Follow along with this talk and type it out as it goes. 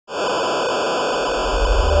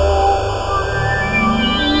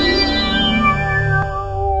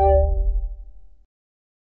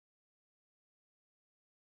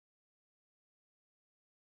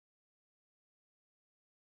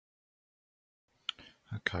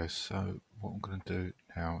Okay, so what I'm going to do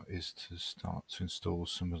now is to start to install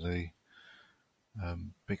some of the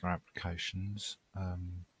bigger applications.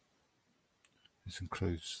 This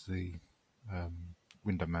includes the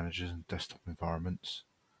window managers and desktop environments.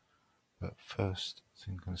 But first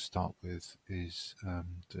thing I'm going to start with is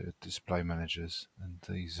the display managers, and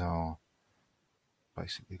these are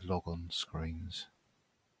basically log-on screens.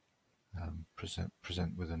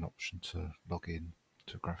 Present with an option to log in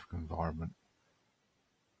to a graphical environment,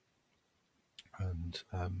 and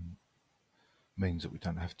means that we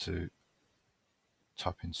don't have to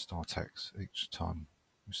type in StartX each time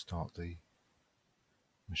we start the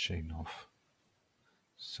machine off.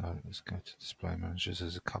 So let's go to display managers.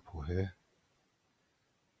 There's a couple here.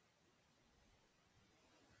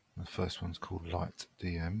 The first one's called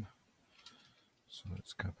LightDM. So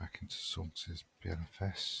let's go back into sources,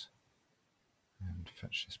 BLFS, and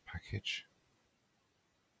fetch this package.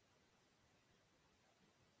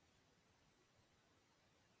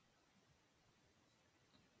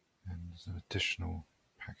 And there's an additional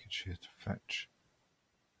package here to fetch.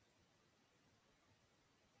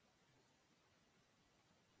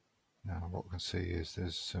 Now what we can see is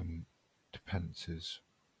there's some dependencies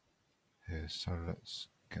here, so let's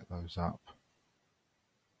get those up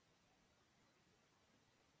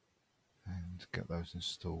and get those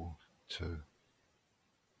installed too.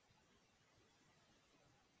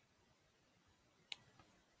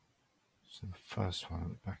 So the first one at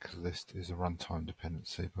the back of the list is a runtime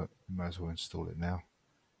dependency, but we may as well install it now.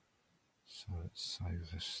 So let's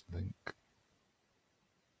save this link.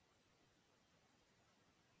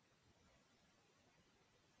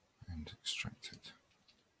 And extract it.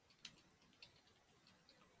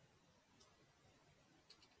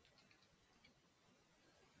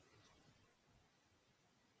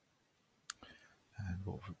 And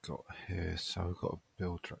what we've got here, so we've got a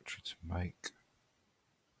build directory to make,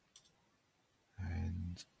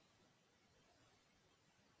 and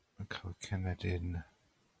okay, we can add in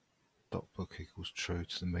 .book equals true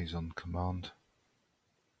to the meson command.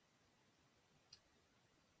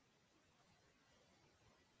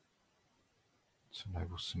 To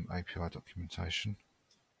enable some API documentation.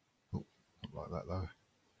 Oh, not like that though.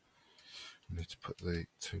 We need to put the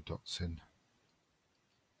two dots in.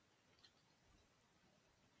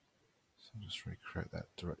 So just recreate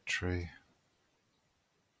that directory.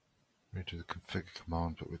 Redo the configure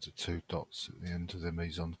command, but with the two dots at the end of the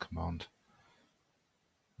meson command.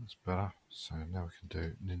 That's better. So now we can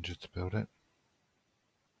do Ninja to build it.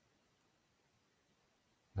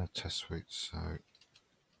 No test suite, so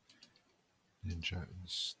Ninja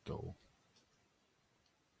install.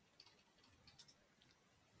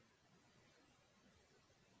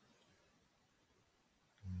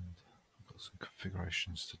 And I've got some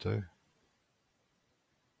configurations to do.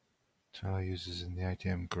 To allow users in the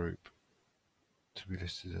ADM group to be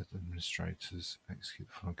listed as administrators, execute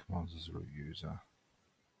the following commands as a root user.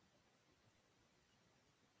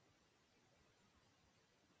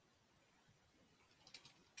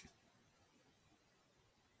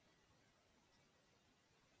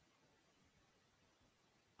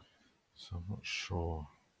 So I'm not sure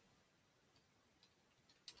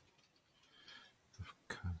if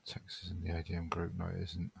Kernotex is in the ADM group. No, it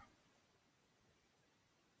isn't.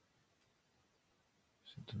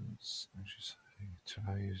 So it doesn't actually say to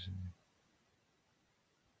allow using.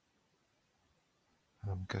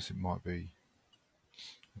 I guess it might be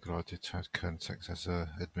a good idea to add Kernotex as an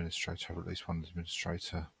administrator, have at least one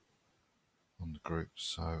administrator on the group.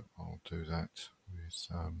 So I'll do that with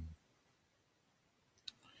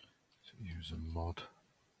user mod.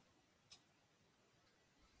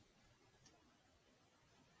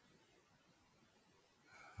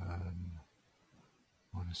 -a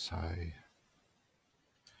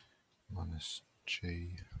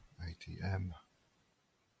 -g ADM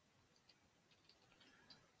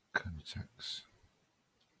Kernotex.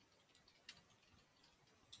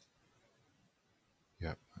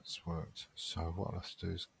 Yep, that's worked. So what I'll have to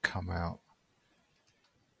do is come out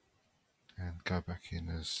and go back in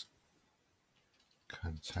as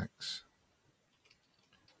Kernotex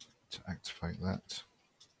to activate that.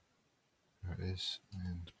 There it is,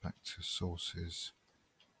 and back to sources,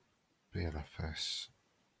 BLFS,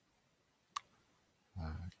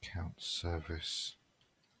 account service,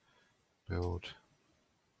 build,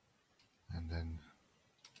 and then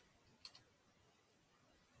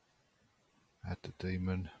add the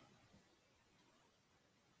daemon.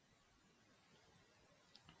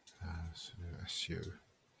 So SU.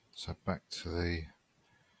 So back to the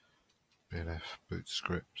BLF boot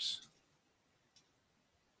scripts.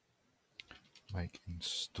 Make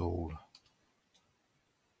install.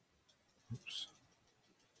 Oops.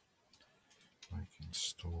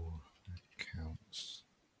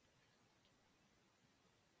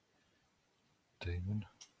 daemon,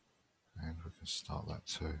 and we can start that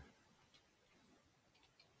too.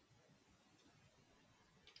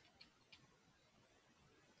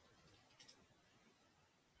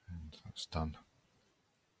 And that's done.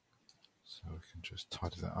 So we can just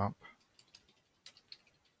tidy that up.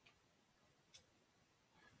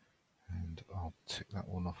 And I'll tick that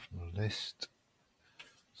one off from the list.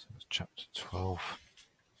 So it's chapter 12.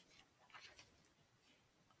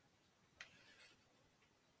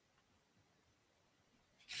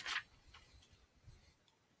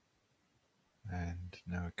 And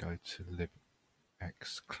now we go to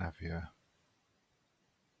libx clavier.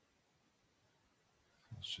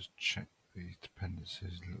 Let's just check the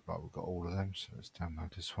dependencies. Look like we've got all of them, so let's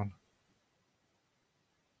download this one.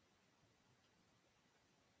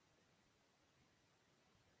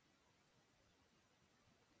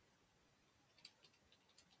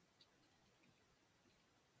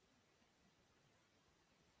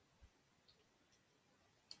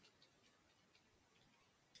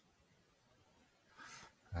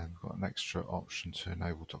 And we've got an extra option to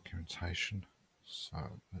enable documentation,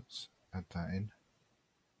 so let's add that in.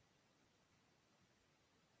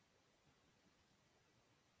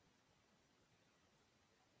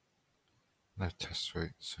 No test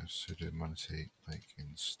suite, so sudo -t make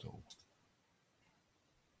install.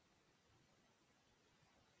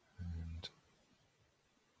 And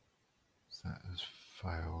that has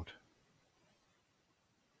failed.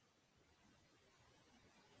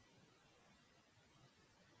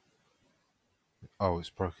 Oh,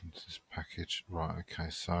 it's broken to this package. Right,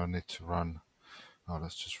 okay, so I need to run. Oh,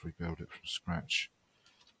 let's just rebuild it from scratch.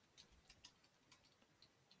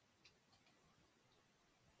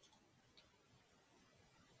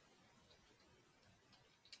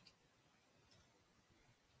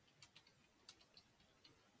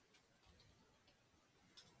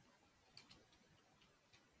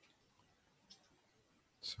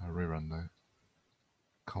 So I rerun the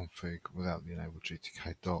config without the enable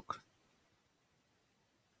GTK doc.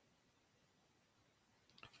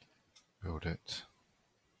 Build it.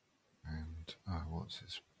 And what's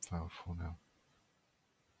this failed for now?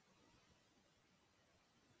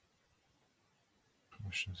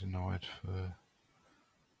 Permissions denied for.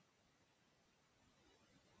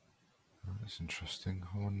 Oh, that's interesting.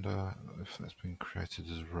 I wonder if that's been created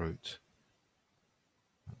as root.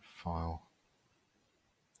 That file.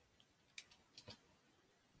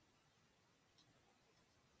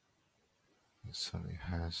 It certainly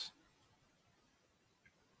has.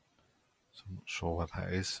 So I'm not sure what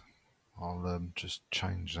that is. I'll just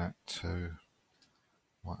change that to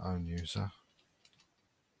my own user.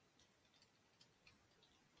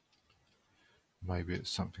 Maybe it's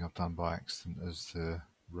something I've done by accident as the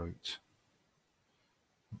root.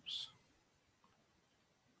 Oops.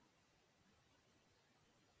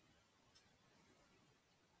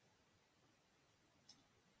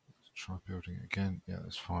 Let's try building it again. Yeah,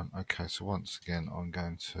 that's fine. Okay, so once again I'm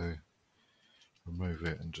going to remove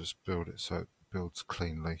it and just build it so it builds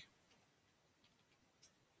cleanly.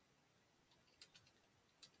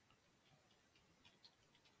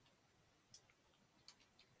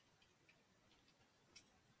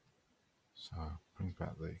 So bring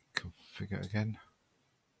back the configure again.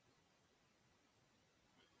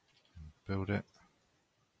 And build it.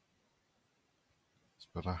 It's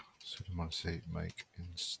better. sudo make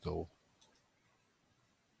install.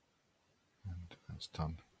 And that's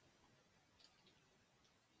done.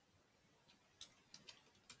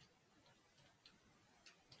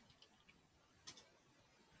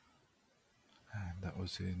 And that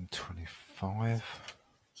was in 25.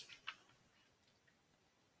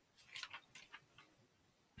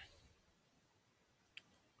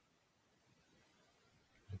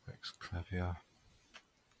 libx clavier.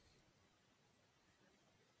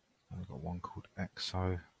 I've got one called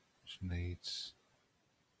exo, which needs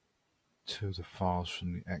 2 of the files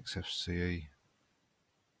from the XFCE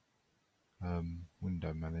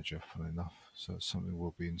window manager, funnily enough. So it's something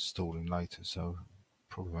we'll be installing later, so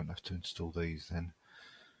probably won't have to install these then,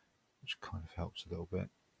 which kind of helps a little bit.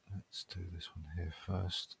 Let's do this one here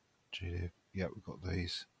first. glib. Yeah, we've got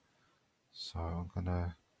these. So I'm going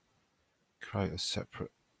to create a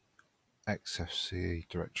separate XFCE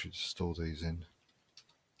directory to store these in.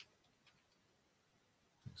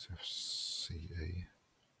 XFCE.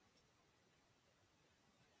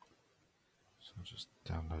 So I'll just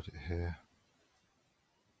download it here.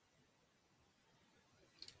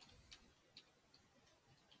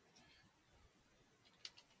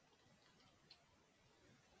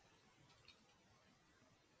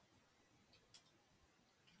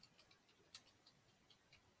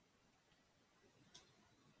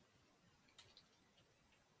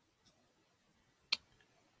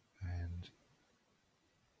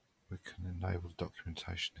 can enable the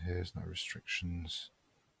documentation here, there's no restrictions.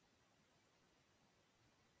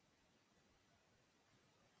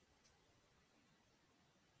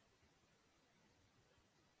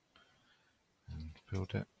 And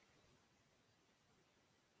build it.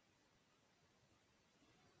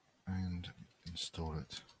 And install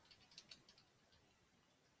it.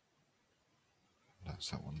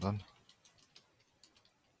 That's that one done.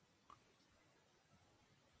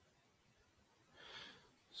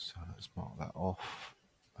 So let's mark that off.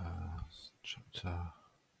 Chapter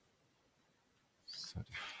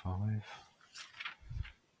 35.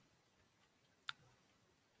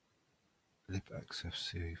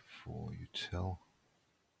 libxfce for util.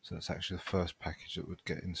 So that's actually the first package that would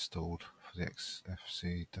get installed for the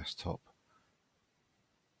XFCE desktop.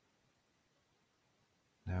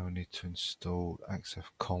 Now we need to install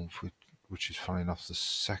xfconf, which is funny enough the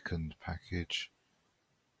second package,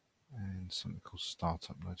 and something called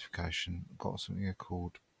startup notification. I've got something here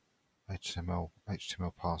called HTML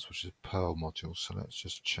pass, which is a Perl module. So let's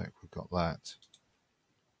just check we've got that.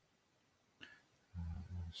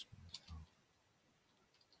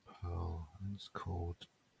 Perl, and it's called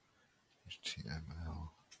HTML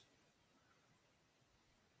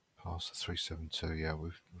pass 372. Yeah,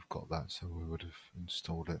 we've got that, so we would have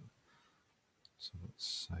installed it. So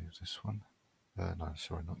let's save this one. No,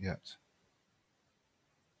 sorry, not yet.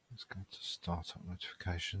 Let's go to startup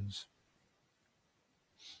notifications.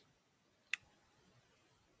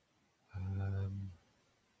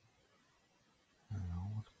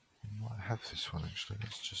 We might have this one actually.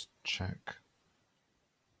 Let's just check.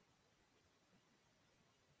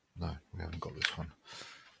 No, we haven't got this one.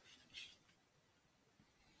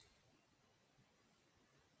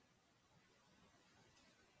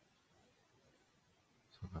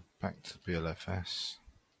 So I'll go back to BLFS.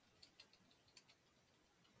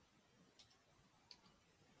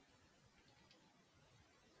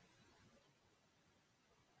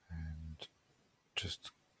 And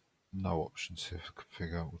just no options here for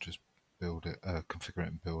configure. We'll just build it, configure it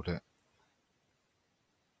and build it.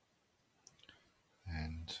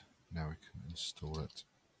 And now we can install it.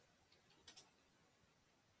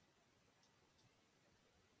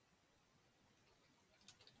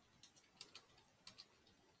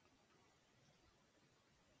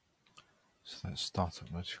 So that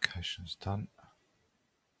startup notification is done.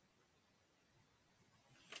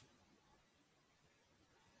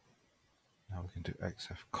 Now we can do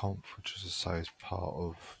xfconf, which, as I say, is part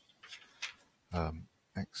of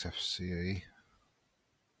XFCE.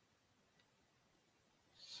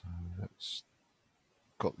 So let's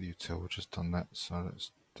got the util, we've just done that. So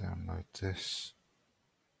let's download this.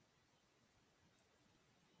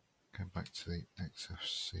 Go back to the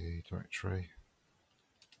XFCE directory.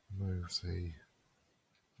 Move the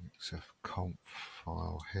xfconf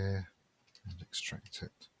file here and extract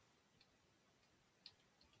it.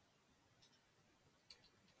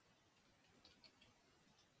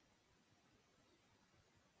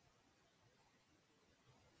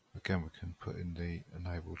 Again, we can put in the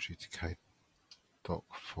enable GTK doc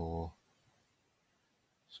for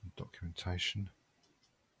some documentation.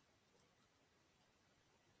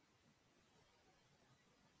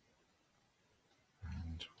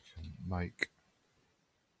 And we can make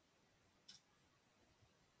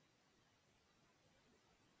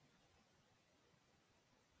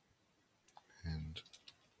and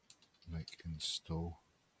make install.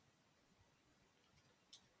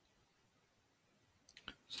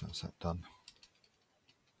 So that's that done.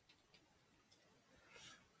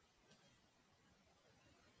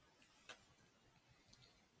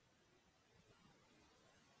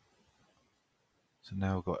 So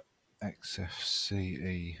now we've got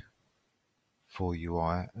XFCE for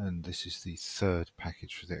UI, and this is the third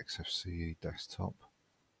package for the XFCE desktop.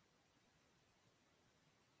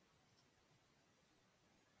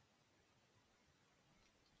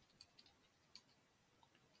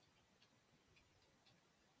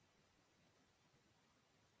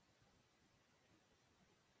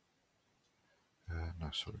 No,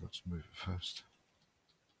 sorry, we've got to move it first.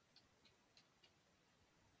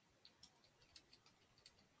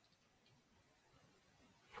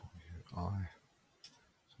 For UI,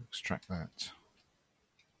 so extract that.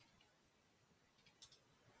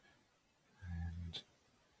 And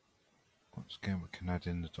once again, we can add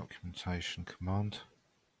in the documentation command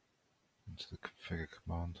into the configure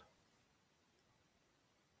command.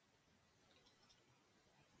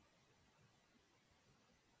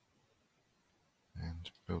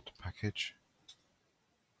 And build the package.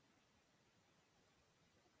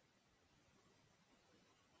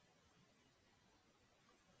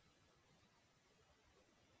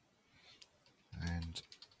 And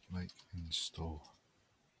make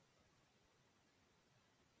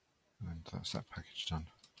And that's that package done.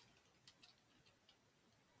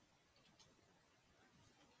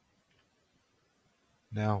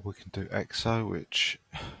 Now we can do EXO, which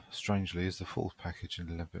strangely is the fourth package in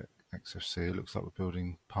Limbic XFC. It looks like we're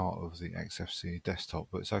building part of the XFC desktop,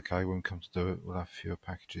 but it's okay. When we come to do it, we'll have fewer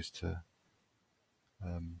packages to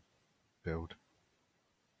build.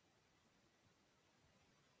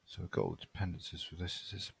 So we've got all the dependencies for this.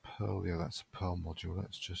 Is this a Perl? Yeah, that's a Perl module.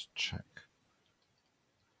 Let's just check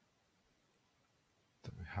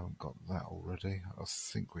that we haven't got that already. I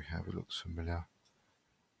think we have. It looks familiar.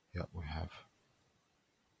 Yep, we have.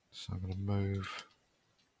 So I'm going to move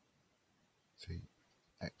the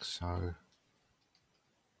EXO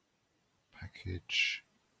package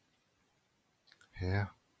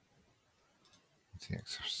here, the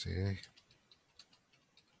XFCE.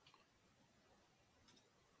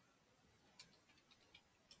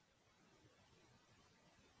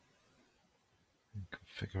 And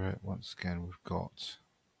configure it. Once again, we've got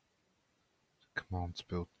the command to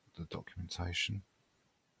build the documentation.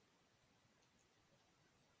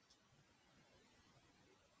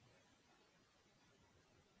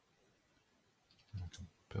 And we can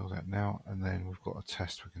build that now, and then we've got a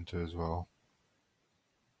test we can do as well.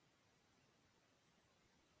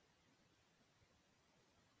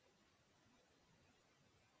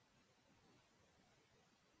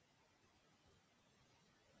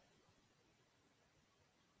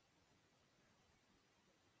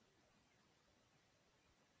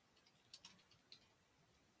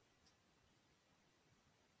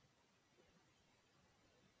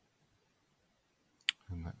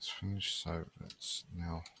 And that's finished, so let's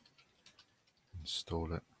now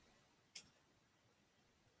install it.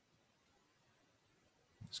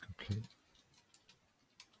 It's complete.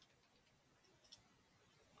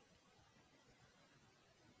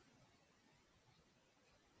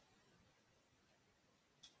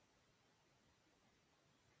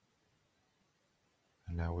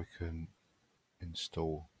 And now we can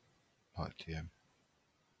install LightDM.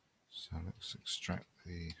 So let's extract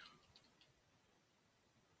the,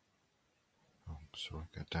 oh sorry,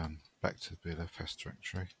 go down back to the BLFS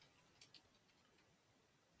directory.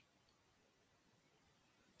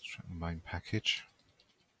 Extract the main package.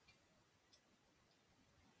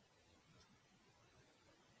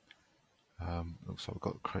 Looks like we've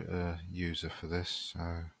got to create a user for this, so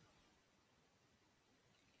let's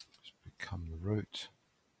become the root,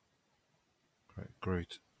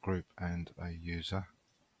 create group and a user.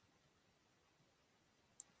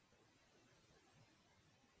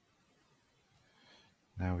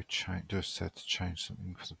 Now we do a set to change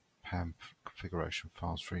something for the PAM configuration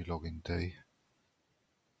files for login D,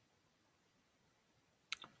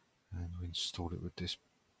 and we install it with this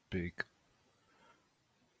big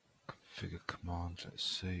configure command. Let's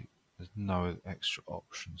see, there's no extra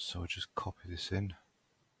options, so I'll just copy this in.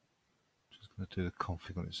 Just going to do the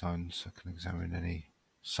config on its own so I can examine any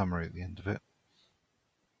summary at the end of it.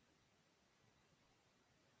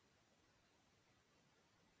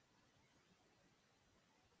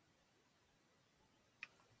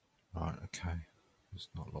 Right, okay, there's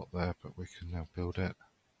not a lot there, but we can now build it.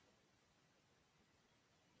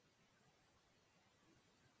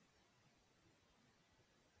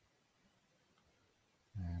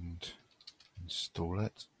 And install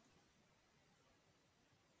it.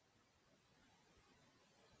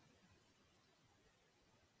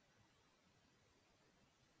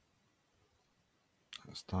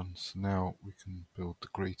 That's done. So now we can build the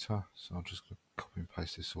greeter. So I'm just going to copy and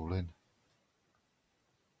paste this all in.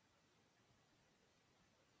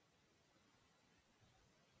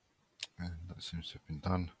 And that seems to have been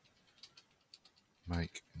done.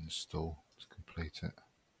 Make install to complete it.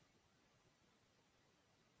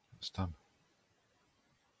 That's done.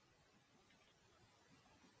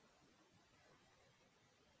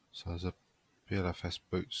 So there's a BLFS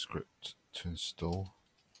boot script to install.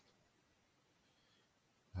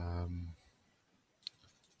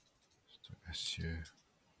 SU.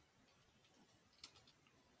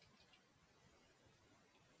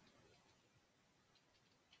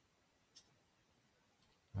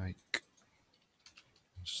 Make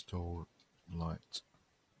install LightDM.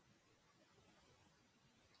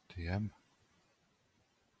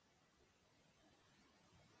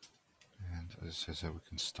 And as it says there, we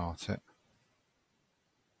can start it.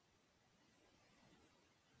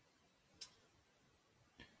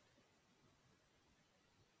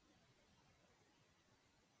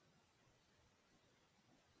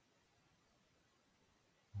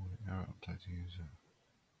 Error updating user.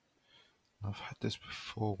 I've had this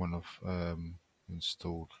before when I've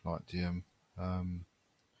installed LightDM. And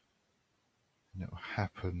it will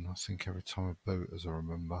happen, I think, every time I boot, as I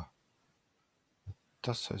remember.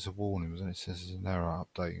 does say it's a warning, but then it says there's an error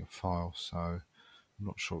updating a file, so I'm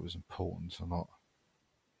not sure it was important or not.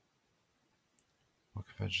 My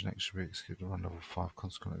convention X should be executed at run level 5,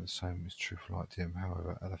 consequently the same is true for LightDM.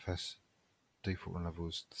 However, LFS default run level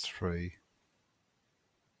is 3.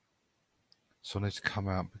 So I need to come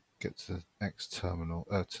out, get to the X terminal,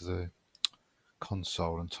 to the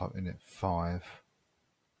console and type in it 5.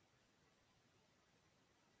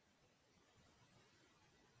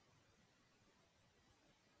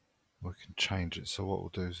 We can change it, so what we'll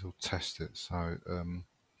do is we'll test it. So I'll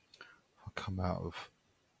come out of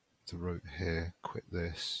the root here, quit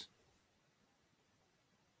this.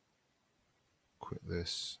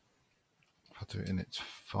 If I do it in its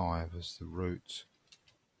 5 as the root,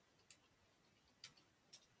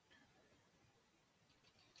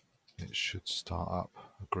 it should start up,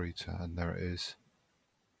 agree to, and there it is.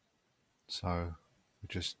 So we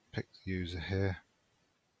just pick the user here,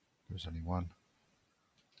 there's only one,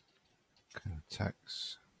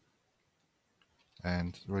 Kernotex,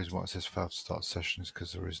 and the reason why it says failed to start session is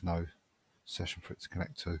because there is no session for it to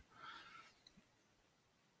connect to.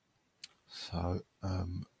 So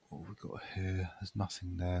what have we got here? There's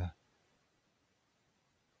nothing there.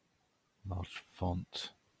 Large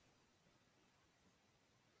font.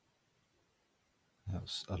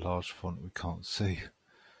 That's a large font, we can't see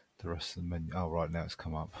the rest of the menu. Oh right, now it's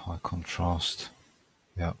come up. High contrast.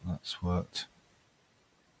 Yep, that's worked.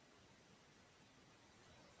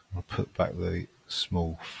 I'll put back the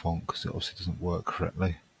small font because it obviously doesn't work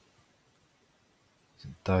correctly.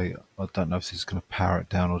 I don't know if this is going to power it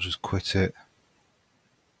down or just quit it.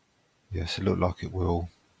 Yes, it looked like it will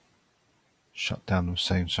shut down the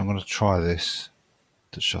machine. So I'm going to try this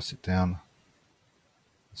to shut it down.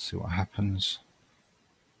 Let's see what happens.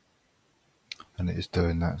 And it is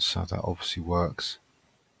doing that, so that obviously works.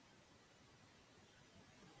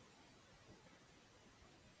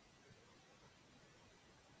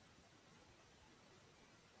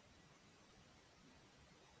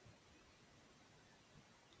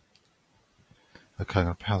 Okay, I'm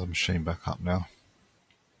going to power the machine back up now.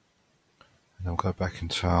 And then we'll go back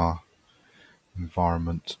into our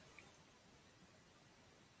environment.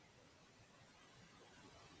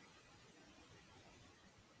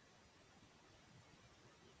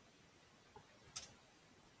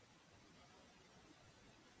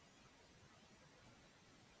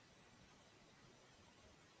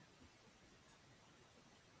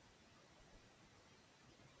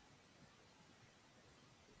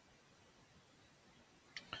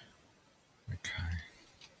 Okay.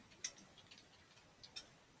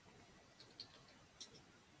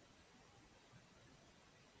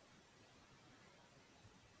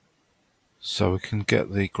 So we can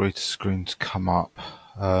get the greeter screen to come up.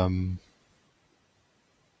 Does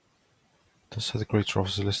say the greeter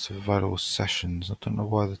offers a list of available sessions. I don't know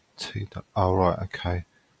why the oh right, okay.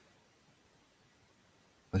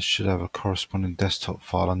 This should have a corresponding desktop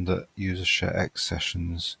file under user share X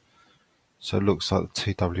sessions. So it looks like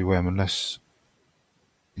the TWM, unless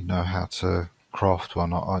you know how to craft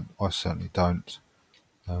one. I certainly don't.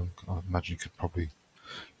 I imagine you could probably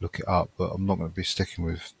look it up, but I'm not going to be sticking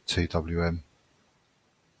with TWM.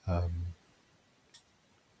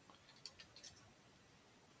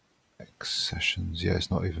 X sessions, yeah,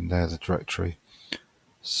 it's not even there, the directory.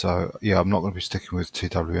 So yeah, I'm not going to be sticking with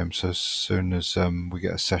TWM. So as soon as we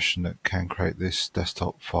get a session that can create this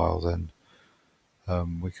desktop file, then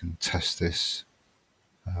we can test this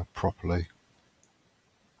properly.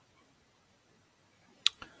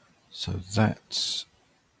 So that's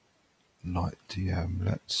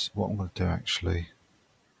LightDM. What I'm going to do actually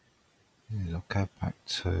is I'll go back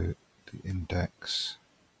to the index.